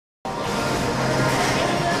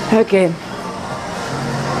Okay.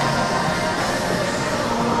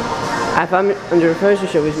 I found under the first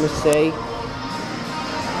show, we must say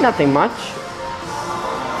nothing much.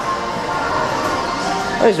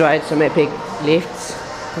 Let's ride some epic lifts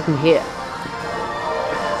from here.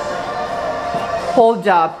 Hold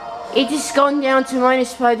up, it has gone down to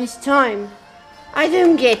 -5 this time. I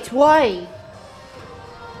don't get why.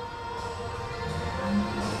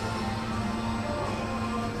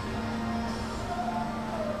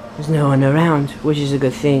 There's no one around, which is a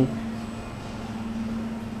good thing.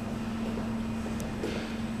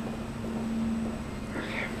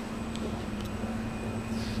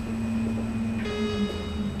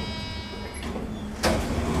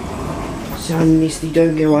 So honestly,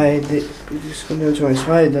 don't get why it's gone down to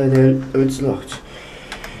 -5 though it's locked.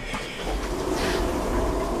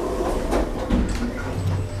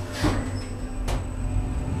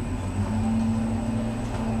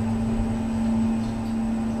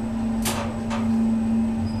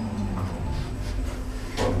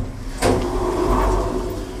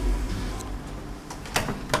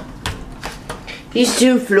 These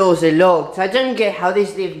 2 floors are locked. I don't get how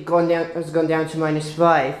this lift has gone down to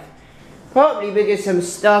 -5. Probably because some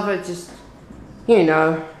stuff are just, you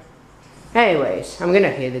know. Anyways, I'm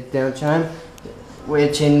gonna hear the down chime,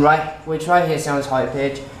 which right here sounds high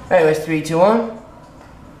pitch. Anyways, 3, 2, 1.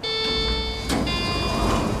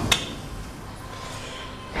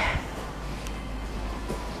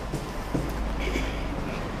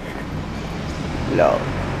 Low.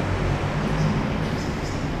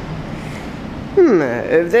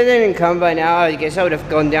 If they didn't come by now, I guess I would have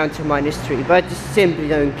gone down to -3, but I just simply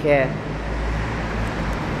don't care.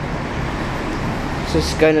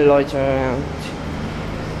 Just gonna loiter around.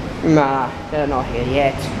 Nah, they're not here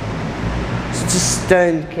yet. Just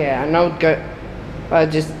don't care. And I would go.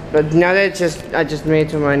 But now that I just made it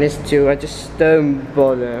to -2. I just don't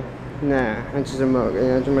bother. Nah, I just a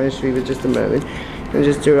moment. To -3 was just a moment. And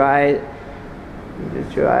just to ride.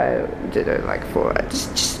 Did it like 4.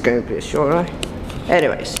 Just gonna be a short ride.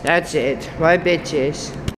 Anyways, that's it. Bye, bitches.